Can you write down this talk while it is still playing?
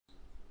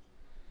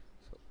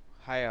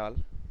Hi all,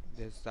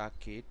 this is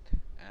Akit,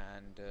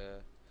 and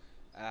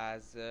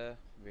as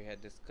we had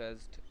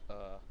discussed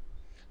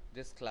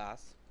this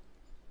class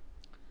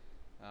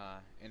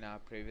in our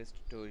previous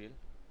tutorial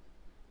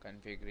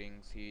configuring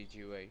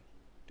CEGUI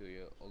to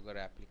your Ogre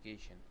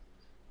application,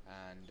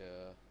 and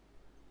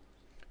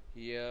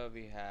here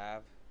we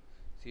have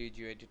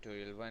CEGUI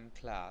tutorial 1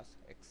 class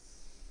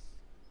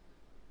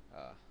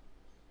uh,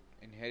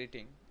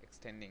 inheriting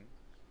extending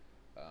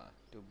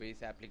to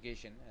base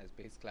application as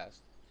base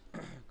class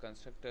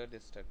constructor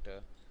destructor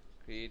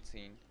create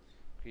scene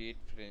create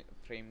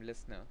frame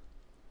listener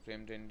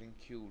frame rendering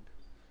queued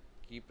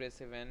key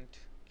press event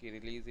key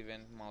release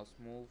event mouse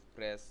move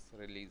press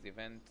release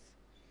events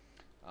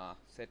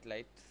set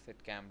light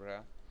set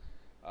camera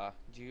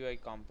GUI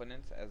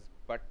components as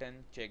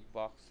button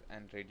checkbox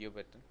and radio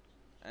button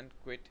and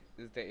quit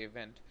is the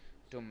event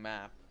to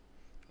map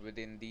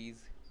within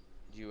these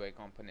GUI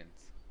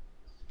components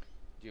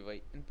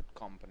GUI input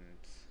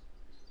components.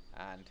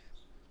 And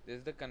this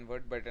is the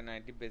convert button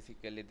ID.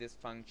 Basically this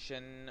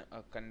function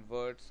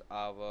converts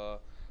our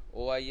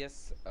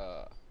OIS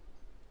uh,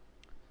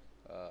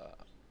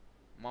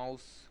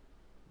 mouse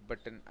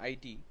button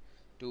ID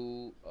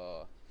to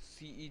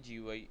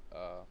CEGUI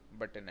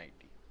button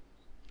ID,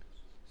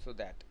 so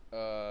that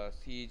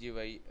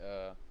CEGUI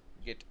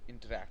get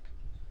interact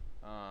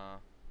uh,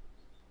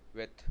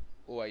 with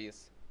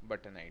OIS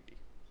button ID.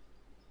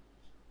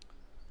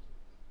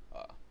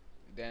 uh,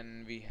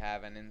 then we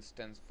have an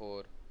instance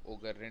for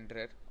Ogre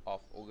renderer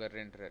of Ogre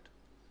renderer,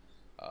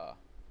 uh,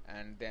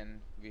 and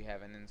then we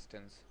have an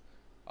instance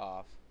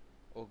of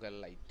Ogre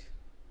light.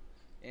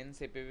 In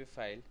CPV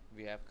file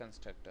we have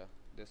constructor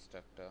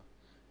destructor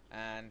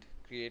and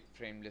create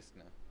frame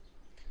listener.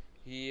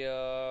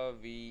 Here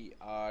we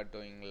are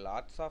doing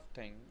lots of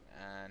thing,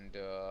 and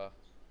uh,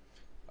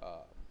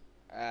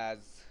 as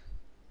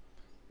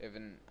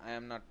even I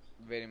am not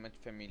very much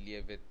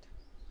familiar with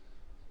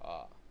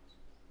uh,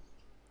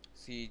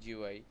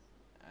 CGI,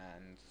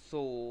 and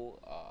so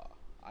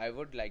I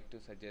would like to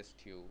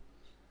suggest you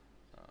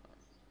uh,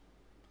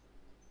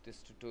 this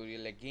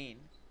tutorial again.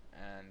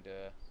 And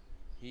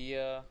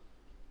here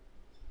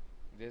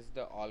this is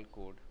the all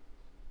code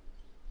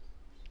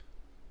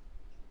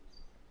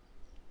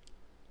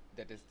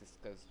that is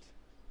discussed.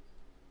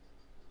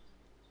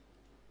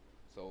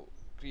 So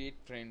create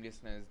frame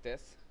listener is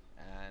this,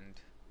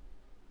 and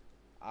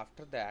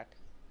after that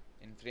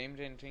in frame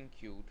rendering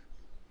queued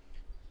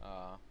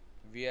uh,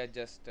 we are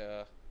just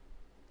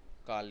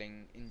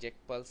calling inject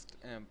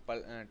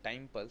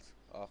time pulse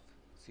of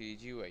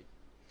CGI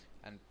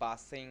and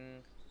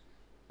passing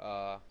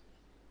uh,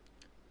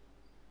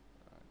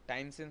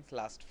 time since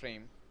last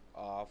frame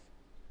of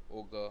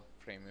Ogre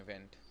frame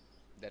event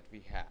that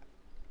we have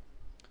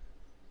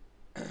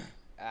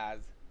as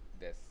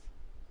this.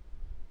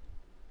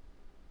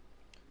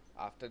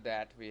 After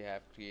that we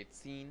have create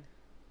scene.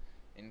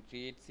 In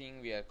create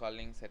scene we are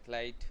calling set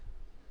light.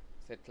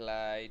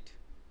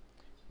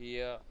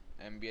 Here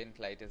ambient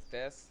light is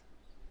this,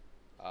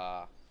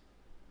 uh,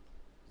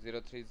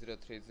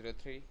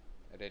 030303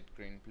 red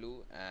green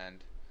blue,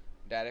 and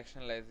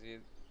directional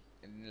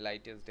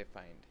light is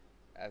defined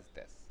as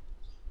this.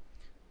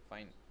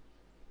 Fine.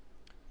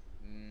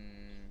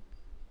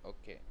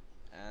 Okay,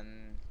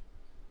 and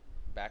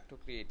back to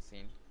create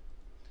scene,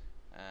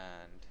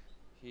 and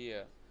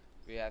here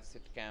we have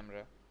set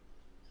camera.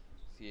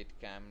 See it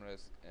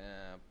cameras,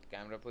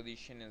 camera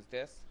position is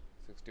this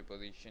 60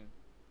 position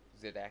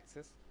Z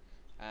axis,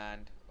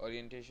 and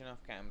orientation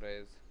of camera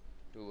is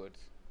towards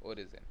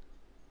horizon.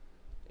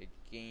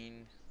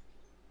 Again,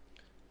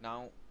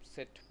 now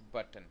set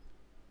button.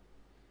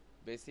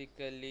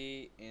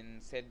 Basically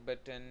in set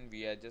button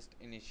we are just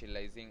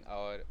initializing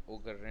our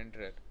Ogre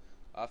renderer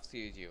of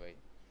CGI,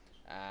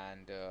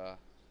 and uh,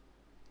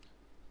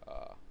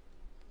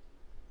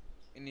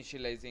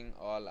 initializing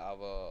all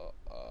our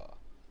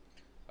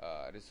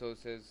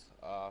resources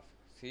of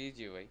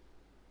CGI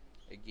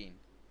again,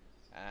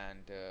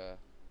 and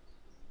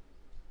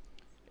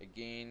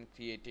again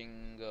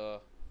creating a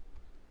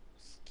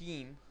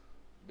scheme.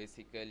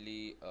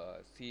 Basically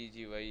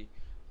CGI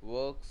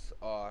works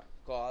or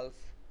calls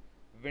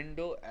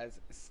window as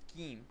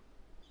scheme.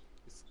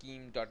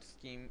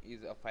 Scheme.scheme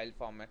is a file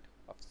format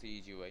of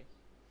CGI,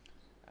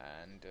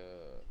 and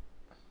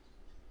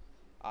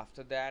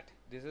after that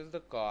this is the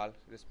call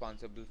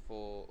responsible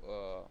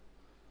for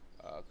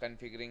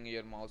configuring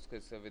your mouse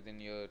cursor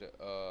within your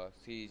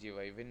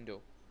CGI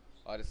window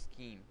or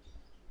scheme.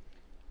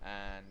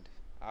 And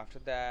after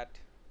that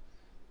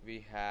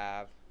we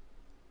have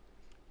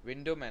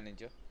window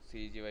manager,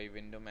 CGI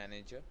window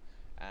manager,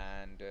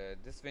 and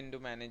this window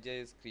manager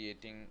is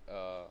creating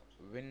a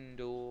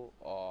window,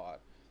 or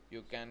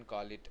you can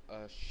call it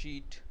a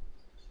sheet.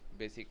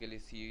 Basically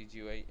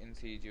CGI, in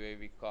CGI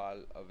we call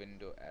a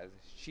window as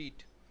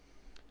sheet,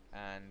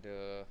 and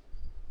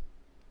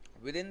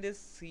within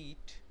this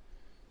sheet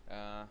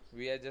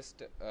we are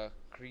just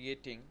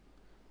creating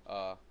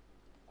a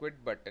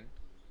quit button.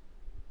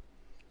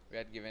 We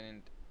had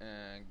given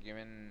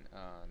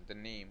the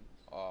name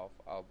of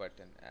our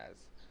button as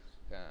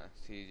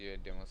CEGUI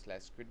demo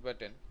slash quit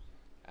button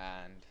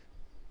and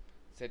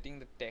setting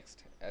the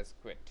text as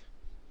quit.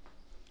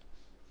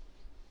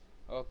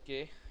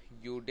 Okay,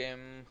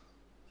 udem,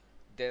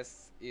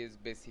 this is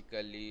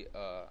basically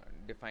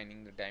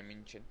defining the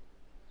dimension,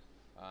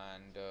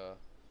 and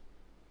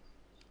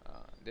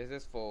this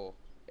is for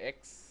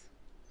x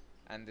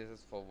and this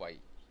is for y.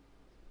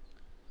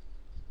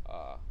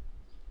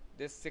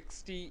 This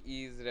 60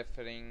 is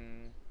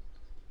referring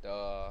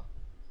the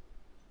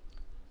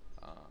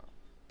uh,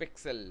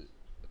 pixel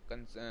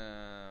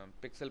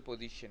pixel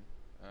position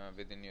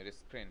within your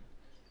screen,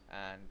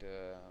 and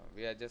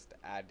we are just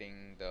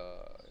adding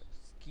the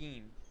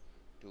scheme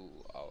to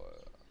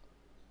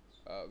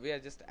our we are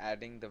just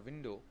adding the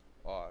window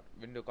or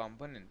window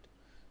component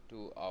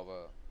to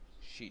our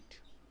sheet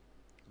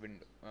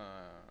window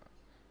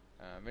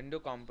window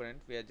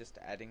component. We are just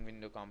adding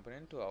window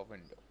component to our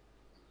window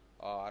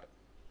or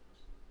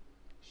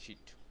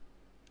sheet.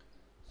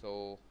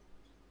 So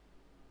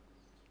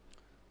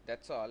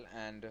that's all.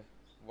 And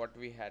what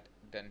we had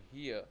done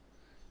here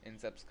in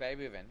subscribe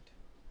event,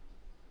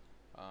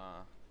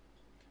 uh,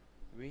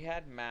 we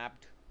had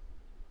mapped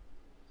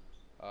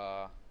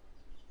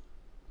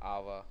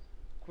our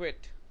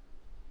quit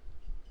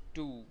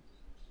to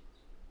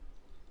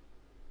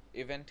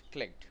event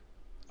clicked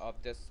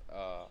of this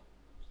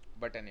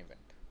button event.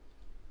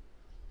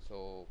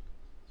 So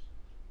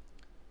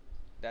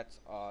that's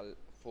all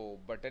for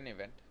button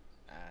event.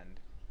 And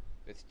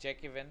with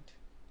check event,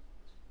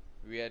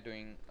 we are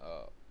doing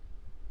a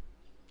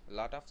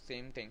lot of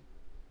same thing,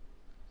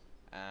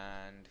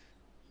 and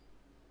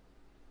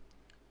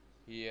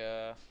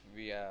here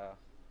we are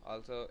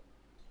also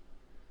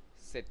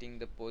setting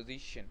the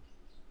position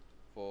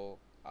for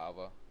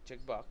our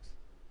checkbox.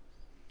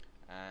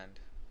 And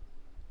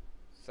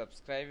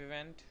subscribe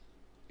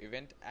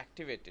event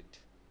activated,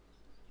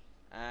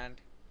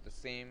 and the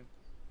same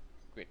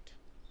quit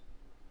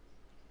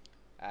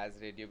as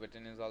radio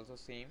button is also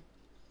same.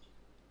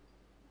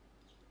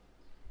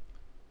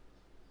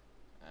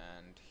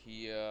 And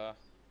here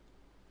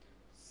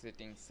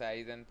setting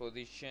size and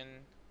position,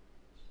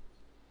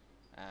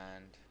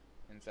 and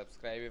in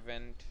subscribe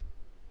event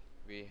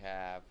we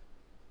have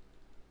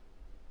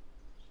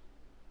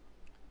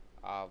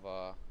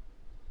our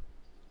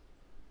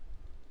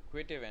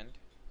quit event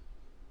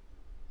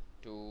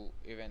to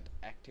event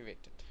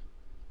activated.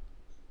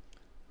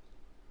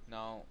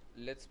 Now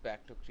let's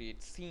back to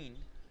create scene,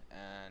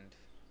 and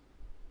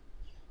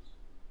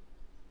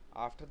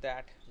after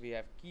that we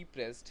have key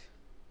pressed.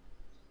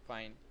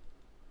 Fine,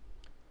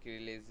 key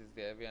release is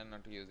there. We are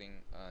not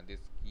using this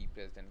key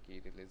pressed and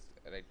key release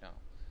right now.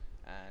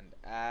 And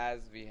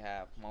as we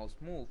have mouse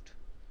moved,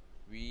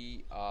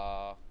 we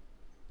are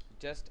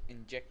just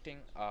injecting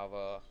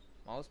our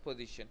mouse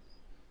position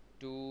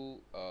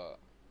to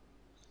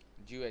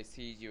GUI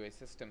CEGUI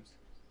systems,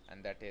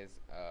 and that is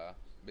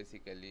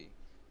basically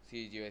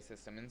CEGUI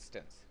system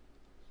instance.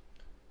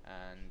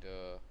 And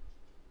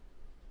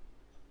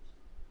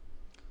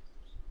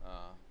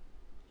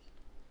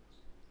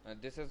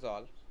this is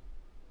all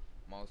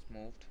mouse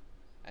moved.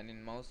 And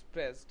in mouse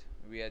pressed,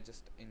 we are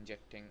just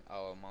injecting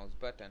our mouse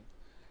button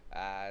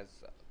as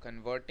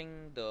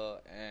converting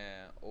the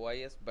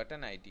OIS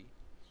button ID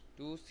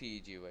to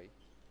CEGUI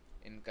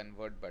in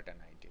convert button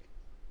ID.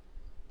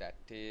 That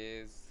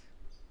is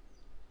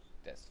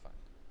this one.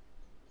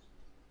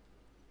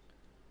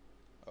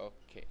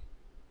 Okay,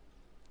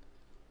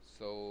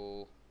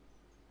 so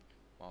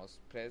mouse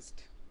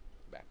pressed,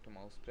 back to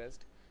mouse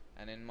pressed,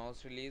 and in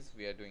mouse release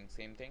we are doing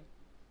same thing.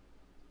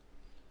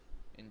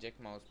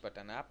 Inject mouse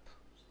button up,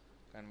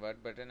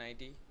 convert button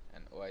ID,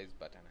 and OIS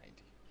button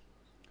ID.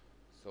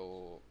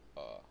 So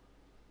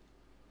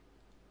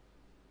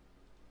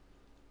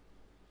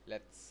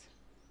let's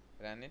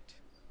run it.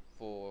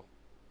 For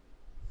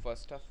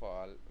first of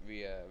all,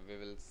 we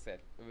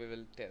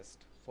will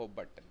test for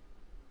button.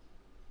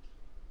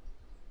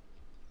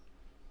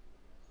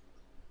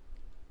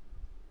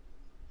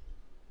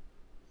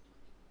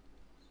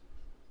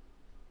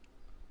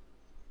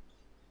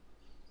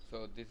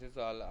 So this is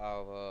all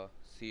our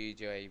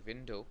CEGI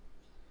window.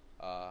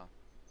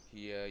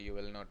 Here you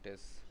will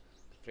notice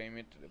frame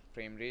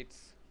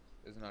rates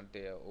is not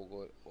there,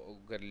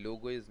 Ogre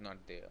logo is not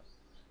there,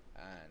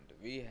 and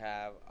we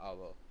have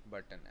our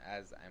button.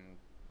 As I'm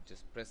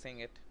just pressing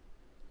it,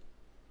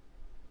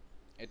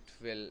 it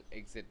will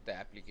exit the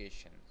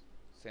application,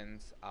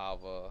 since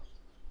our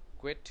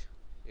quit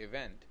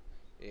event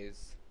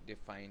is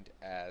defined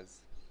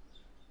as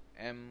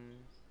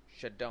m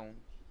shutdown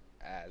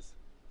as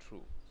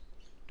true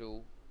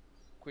to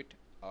quit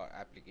our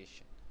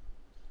application.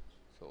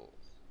 So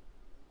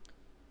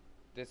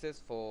this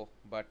is for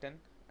button,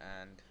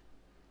 and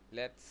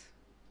let's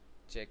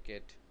check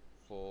it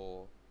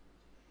for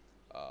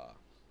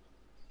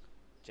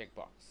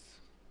checkbox.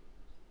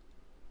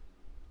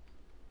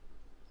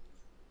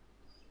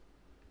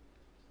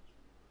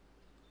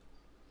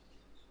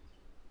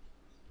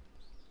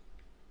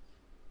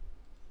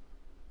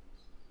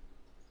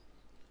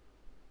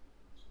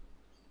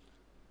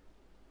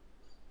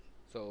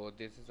 So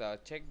this is our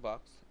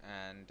checkbox,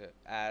 and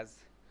as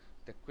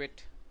the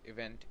quit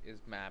event is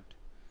mapped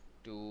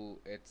to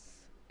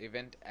its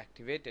event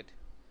activated,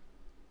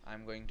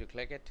 I'm going to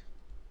click it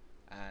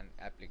and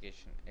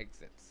application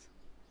exits.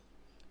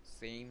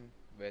 Same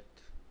with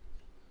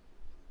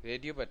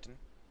radio button.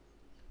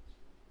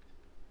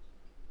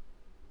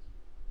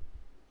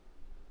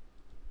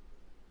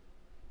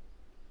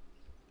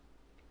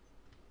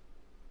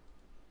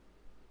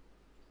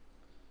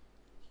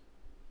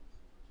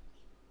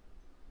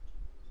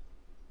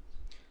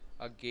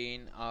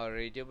 Again, our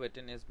radio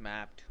button is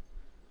mapped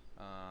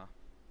uh,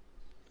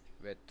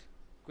 with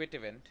quit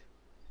event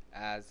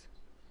as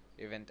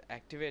event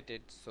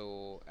activated,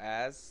 so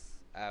as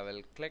I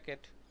will click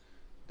it,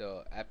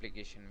 the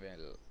application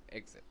will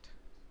exit.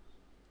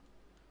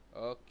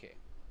 Okay,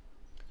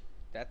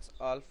 that's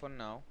all for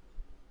now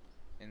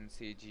in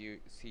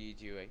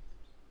CEGUI.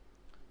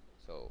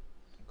 So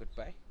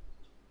goodbye.